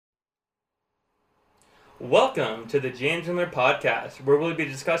Welcome to the James Windler podcast, where we'll be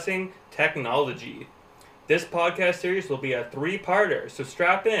discussing technology. This podcast series will be a three-parter, so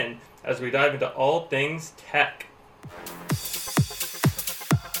strap in as we dive into all things tech.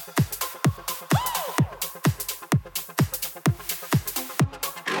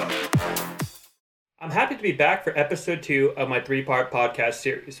 I'm happy to be back for episode 2 of my three-part podcast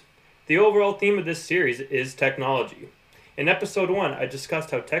series. The overall theme of this series is technology. In episode 1, I discussed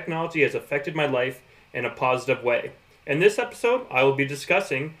how technology has affected my life in a positive way. In this episode, I will be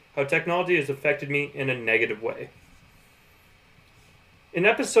discussing how technology has affected me in a negative way. In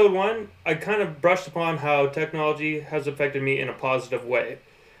episode 1, I kind of brushed upon how technology has affected me in a positive way.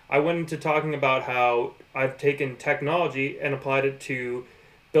 I went into talking about how I've taken technology and applied it to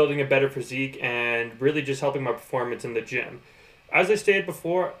building a better physique and really just helping my performance in the gym. As I stated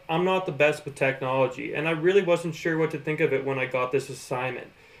before, I'm not the best with technology, and I really wasn't sure what to think of it when I got this assignment.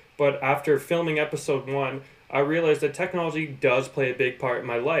 But after filming episode 1, I realized that technology does play a big part in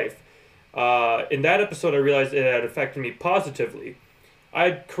my life. In that episode, I realized it had affected me positively. I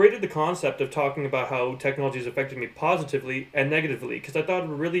had created the concept of talking about how technology has affected me positively and negatively because I thought it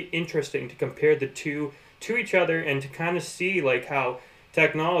was really interesting to compare the two to each other and to kind of see like how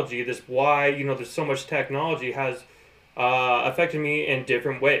technology, there's so much technology has affected me in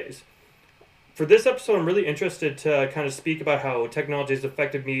different ways. For this episode, I'm really interested to kind of speak about how technology has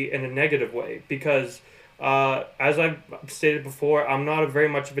affected me in a negative way because, as I've stated before, I'm not very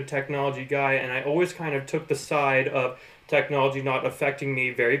much of a technology guy, and I always kind of took the side of technology not affecting me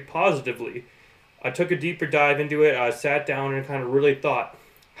very positively. I took a deeper dive into it, I sat down and kind of really thought,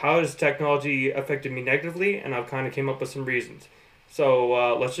 how has technology affected me negatively? And I've kind of came up with some reasons.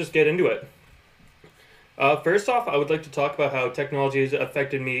 So let's just get into it. First off, I would like to talk about how technology has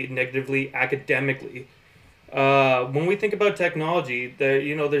affected me negatively academically. When we think about technology,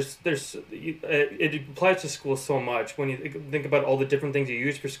 it applies to school so much. When you think about all the different things you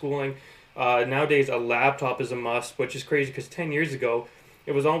use for schooling, nowadays a laptop is a must, which is crazy because 10 years ago,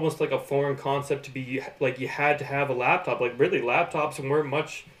 it was almost like a foreign concept to be like you had to have a laptop. Like really, laptops weren't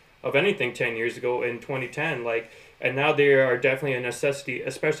much of anything 10 years ago in 2010. And now they are definitely a necessity,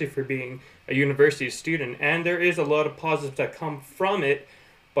 especially for being a university student. And there is a lot of positives that come from it.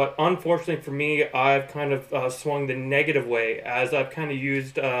 But unfortunately for me, I've kind of swung the negative way as I've kind of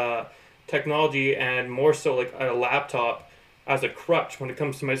used technology and more so like a laptop as a crutch when it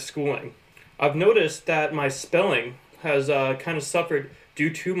comes to my schooling. I've noticed that my spelling has kind of suffered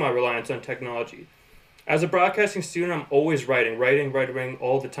due to my reliance on technology. As a broadcasting student, I'm always writing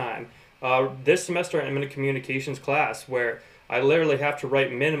all the time. This semester, I'm in a communications class where I literally have to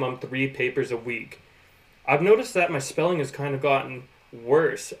write minimum 3 papers a week. I've noticed that my spelling has kind of gotten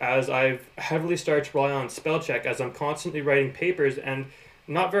worse as I've heavily started to rely on spell check as I'm constantly writing papers, and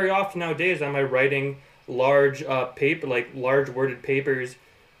not very often nowadays am I writing large large worded papers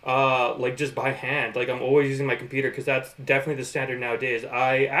just by hand. Like I'm always using my computer because that's definitely the standard nowadays.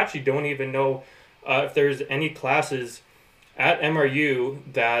 I actually don't even know if there's any classes at MRU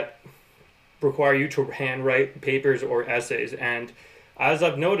that require you to handwrite papers or essays. And as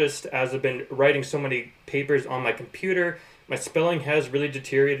I've noticed, as I've been writing so many papers on my computer, my spelling has really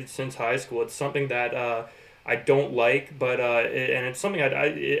deteriorated since high school. It's something that I don't like, but it's something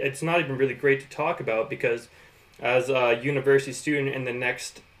it's not even really great to talk about because as a university student in the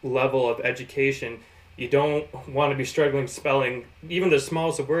next level of education, you don't want to be struggling spelling even the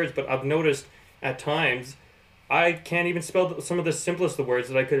smallest of words. But I've noticed at times I can't even spell some of the simplest of words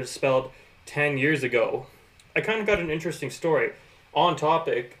that I could have spelled 10 years ago. I kind of got an interesting story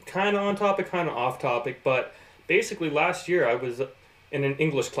kind of off topic, but basically last year I was in an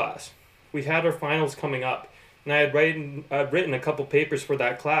English class. We had our finals coming up, and I had written a couple papers for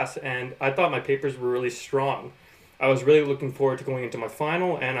that class, and I thought my papers were really strong. I was really looking forward to going into my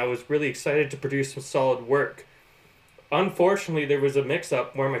final, and I was really excited to produce some solid work. Unfortunately, there was a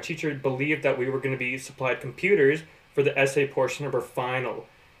mix-up where my teacher believed that we were going to be supplied computers for the essay portion of our final.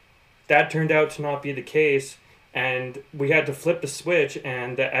 That turned out to not be the case, and we had to flip the switch,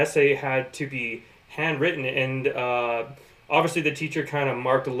 and the essay had to be handwritten, and obviously the teacher kind of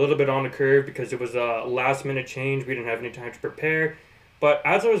marked a little bit on the curve because it was a last-minute change. We didn't have any time to prepare. But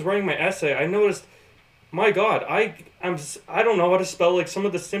as I was writing my essay, I noticed, my God, I don't know how to spell like some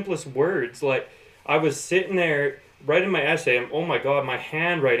of the simplest words. Like I was sitting there writing my essay, and oh my God, my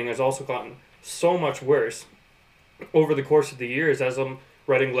handwriting has also gotten so much worse over the course of the years as I'm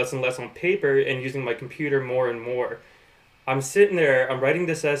writing less and less on paper and using my computer more and more. I'm sitting there, I'm writing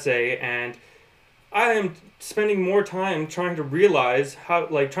this essay, and I am spending more time trying to realize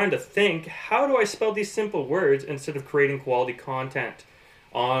trying to think, how do I spell these simple words instead of creating quality content?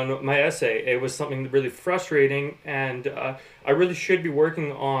 on my essay. It was something really frustrating, and I really should be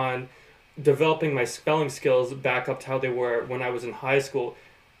working on developing my spelling skills back up to how they were when I was in high school.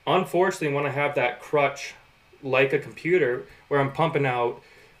 Unfortunately, when I have that crutch like a computer where I'm pumping out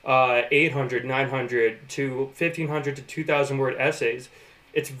 800, 900 to 1500 to 2000 word essays,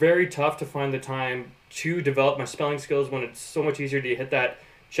 it's very tough to find the time to develop my spelling skills when it's so much easier to hit that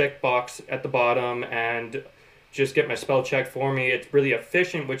checkbox at the bottom and just get my spell check for me. It's really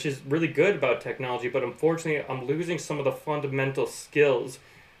efficient, which is really good about technology, but unfortunately, I'm losing some of the fundamental skills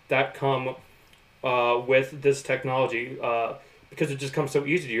that come with this technology because it just comes so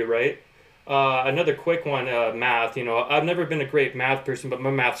easy to you, right? Another quick one, math. You know, I've never been a great math person, but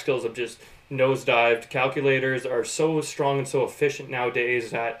my math skills have just nosedived. Calculators are so strong and so efficient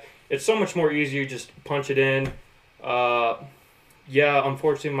nowadays that it's so much more easier. Just punch it in. Uh, yeah,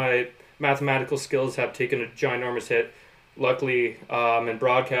 unfortunately, my mathematical skills have taken a ginormous hit. Luckily, I'm in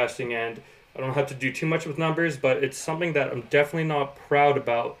broadcasting and I don't have to do too much with numbers, but it's something that I'm definitely not proud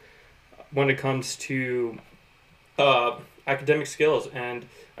about when it comes to academic skills. And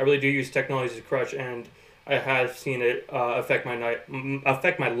I really do use technology as a crutch, and I have seen it affect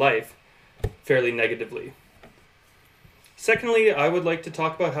my life fairly negatively. Secondly, I would like to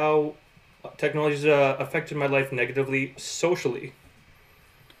talk about how technology has affected my life negatively socially.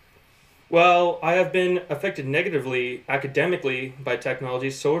 Well, I have been affected negatively academically by technology.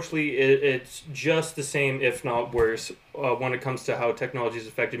 Socially, it's just the same, if not worse, when it comes to how technology has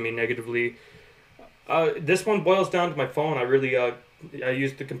affected me negatively. This one boils down to my phone. I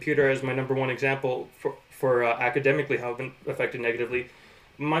use the computer as my number one example for academically how I've been affected negatively.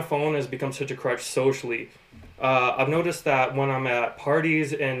 My phone has become such a crutch socially. I've noticed that when I'm at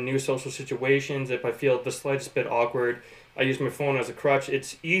parties and new social situations, if I feel the slightest bit awkward, I use my phone as a crutch.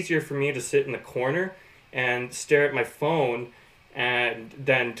 It's easier for me to sit in the corner and stare at my phone and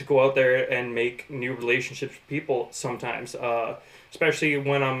then to go out there and make new relationships with people sometimes, especially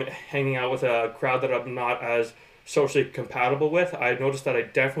when I'm hanging out with a crowd that I'm not as socially compatible with. I notice that I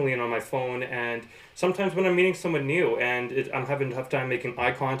definitely am on my phone, and sometimes when I'm meeting someone new and I'm having a tough time making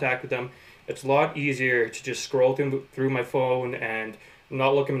eye contact with them, it's a lot easier to just scroll through my phone and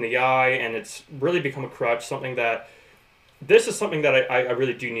not look them in the eye, and it's really become a crutch, something that this is something that I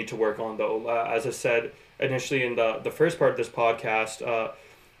really do need to work on, though. As I said initially in the first part of this podcast,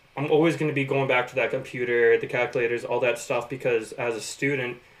 I'm always going to be going back to that computer, the calculators, all that stuff, because as a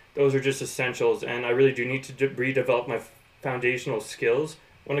student, those are just essentials, and I really do need to redevelop my foundational skills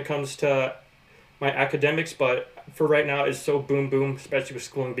when it comes to my academics. But for right now, it's so boom boom, especially with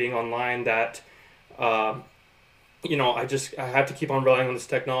schooling being online, that um, I have to keep on relying on this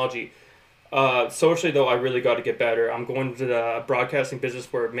technology. Socially, though, I really got to get better. I'm going to the broadcasting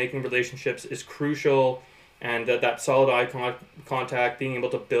business where making relationships is crucial, and that solid contact, being able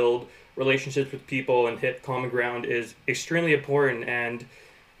to build relationships with people and hit common ground is extremely important. And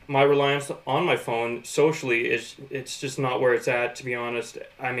my reliance on my phone socially it's just not where it's at, to be honest.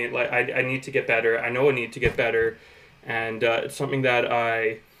 I mean, like I need to get better. I know I need to get better, and it's something that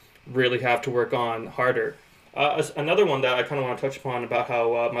I really have to work on harder. Another one that I kind of want to touch upon about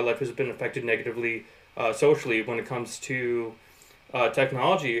how my life has been affected negatively socially when it comes to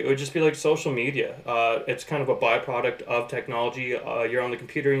technology, it would just be like social media. It's kind of a byproduct of technology. You're on the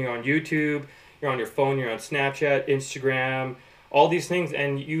computer, you're on YouTube, you're on your phone, you're on Snapchat, Instagram, all these things,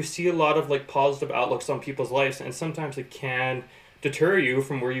 and you see a lot of like positive outlooks on people's lives, and sometimes it can deter you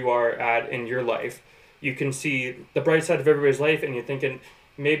from where you are at in your life. You can see the bright side of everybody's life, and you're thinking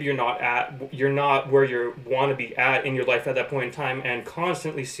maybe you're not where you want to be at in your life at that point in time, and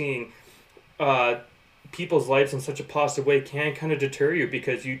constantly seeing uh, people's lives in such a positive way can kind of deter you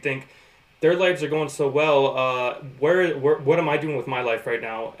because you think their lives are going so well. Where what am I doing with my life right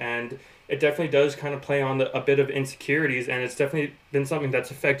now? And it definitely does kind of play on a bit of insecurities, and it's definitely been something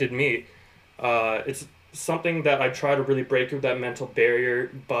that's affected me. It's something that I try to really break through that mental barrier,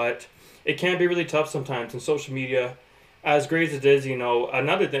 but it can be really tough sometimes. And social media, as great as it is,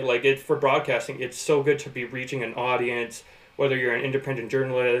 another thing, like it for broadcasting, it's so good to be reaching an audience. Whether you're an independent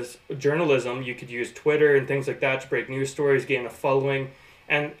journalism, you could use Twitter and things like that to break news stories, gain a following,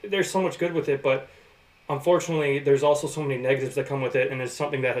 and there's so much good with it. But unfortunately, there's also so many negatives that come with it, and it's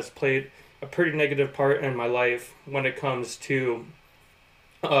something that has played a pretty negative part in my life when it comes to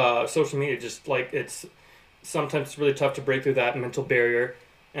social media. Just like it's sometimes it's really tough to break through that mental barrier,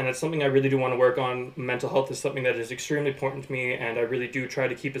 and it's something I really do want to work on. Mental health is something that is extremely important to me, and I really do try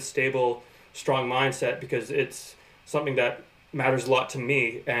to keep a stable, strong mindset because it's something that matters a lot to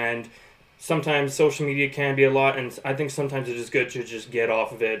me. And sometimes social media can be a lot, and I think sometimes it is good to just get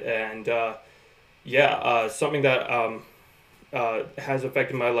off of it. And something that has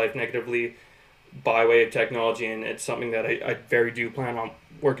affected my life negatively by way of technology, and it's something that I very do plan on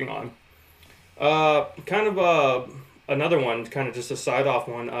working on. Kind of another one, kind of just a side off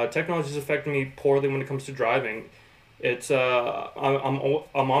one. Technology has affected me poorly when it comes to driving. It's I'm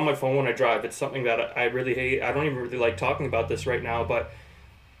on my phone when I drive. It's something that I really hate. I don't even really like talking about this right now, but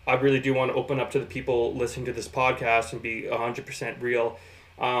I really do want to open up to the people listening to this podcast and be 100% real.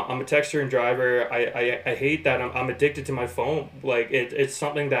 I'm a texter and driver. I hate that I'm addicted to my phone. Like it's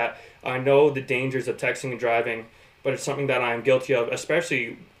something that I know the dangers of texting and driving, but it's something that I'm guilty of,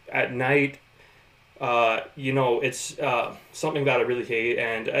 especially at night. It's something that I really hate,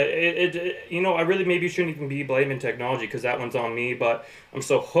 and I really maybe shouldn't even be blaming technology because that one's on me. But I'm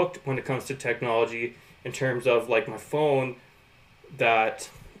so hooked when it comes to technology in terms of like my phone that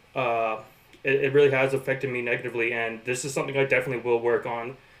it really has affected me negatively, and this is something I definitely will work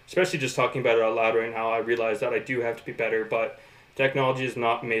on. Especially just talking about it out loud right now, I realize that I do have to be better, but technology has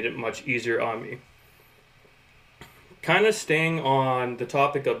not made it much easier on me. Kind of staying on the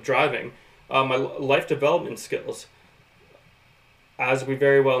topic of driving. My life development skills. As we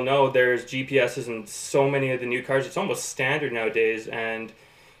very well know, there's GPSs in so many of the new cars. It's almost standard nowadays, and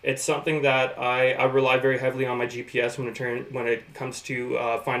it's something that I rely very heavily on my GPS when it comes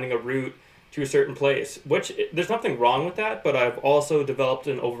to finding a route to a certain place. Which there's nothing wrong with that, but I've also developed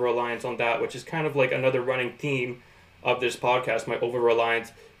an over reliance on that, which is kind of like another running theme of this podcast. My over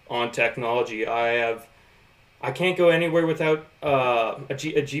reliance on technology. I can't go anywhere without a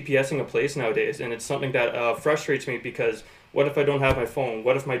GPSing a place nowadays, and it's something that frustrates me because what if I don't have my phone?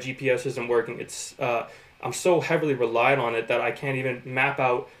 What if my GPS isn't working? I'm so heavily reliant on it that I can't even map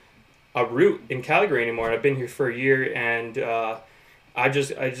out a route in Calgary anymore. And I've been here for a year, and I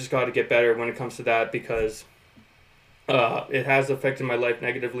just got to get better when it comes to that because it has affected my life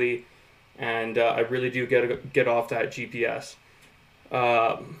negatively, and I really do get off that GPS.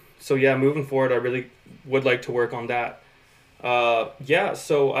 So yeah, moving forward, I really would like to work on that.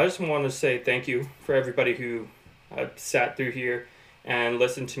 So I just want to say thank you for everybody who sat through here and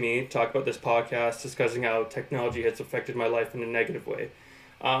listened to me talk about this podcast, discussing how technology has affected my life in a negative way.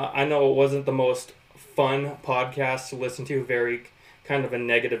 I know it wasn't the most fun podcast to listen to, very kind of a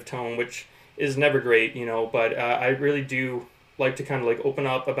negative tone, which is never great, but I really do like to kind of like open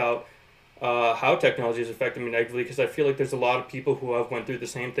up about how technology has affected me negatively, because I feel like there's a lot of people who have went through the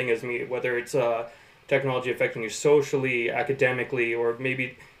same thing as me, whether it's technology affecting you socially, academically, or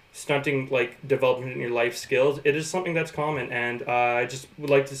maybe stunting like development in your life skills. It is something that's common, and I just would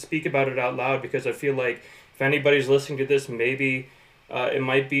like to speak about it out loud because I feel like if anybody's listening to this, maybe it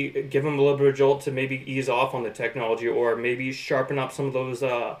might be give them a little bit of a jolt to maybe ease off on the technology, or maybe sharpen up some of those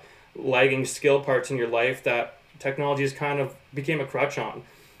lagging skill parts in your life that technology has kind of became a crutch on.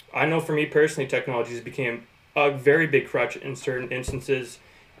 I know for me personally, technology has become a very big crutch in certain instances,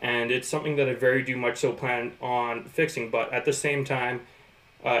 and it's something that I very do much so plan on fixing. But at the same time,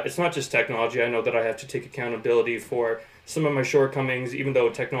 it's not just technology. I know that I have to take accountability for some of my shortcomings, even though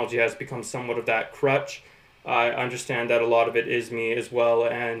technology has become somewhat of that crutch. I understand that a lot of it is me as well,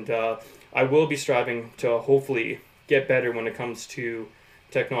 and I will be striving to hopefully get better when it comes to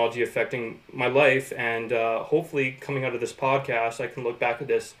technology affecting my life, and hopefully coming out of this podcast, I can look back at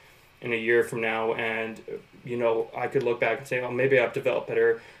this in a year from now, and I could look back and say, oh, maybe I've developed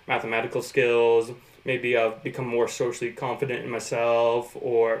better mathematical skills, maybe I've become more socially confident in myself,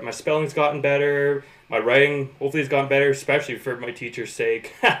 or my spelling's gotten better, my writing hopefully has gotten better, especially for my teacher's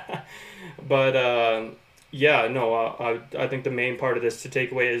sake. But I think the main part of this to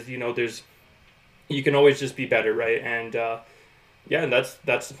take away is you can always just be better, right? And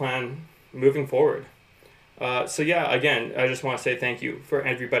that's the plan moving forward. Again, I just want to say thank you for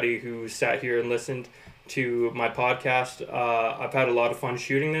everybody who sat here and listened to my podcast. I've had a lot of fun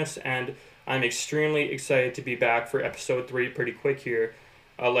shooting this, and I'm extremely excited to be back for episode 3 pretty quick here.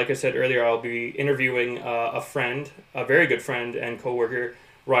 Like I said earlier, I'll be interviewing a friend, a very good friend and coworker,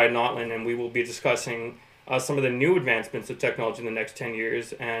 Ryan Notlin, and we will be discussing some of the new advancements of technology in the next 10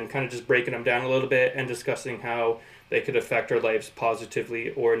 years and kind of just breaking them down a little bit and discussing how they could affect our lives positively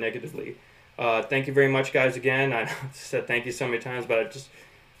or negatively. Thank you very much, guys, again. I said thank you so many times, but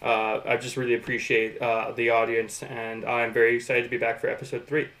I just really appreciate the audience, and I'm very excited to be back for episode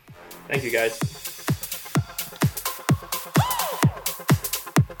 3. Thank you, guys.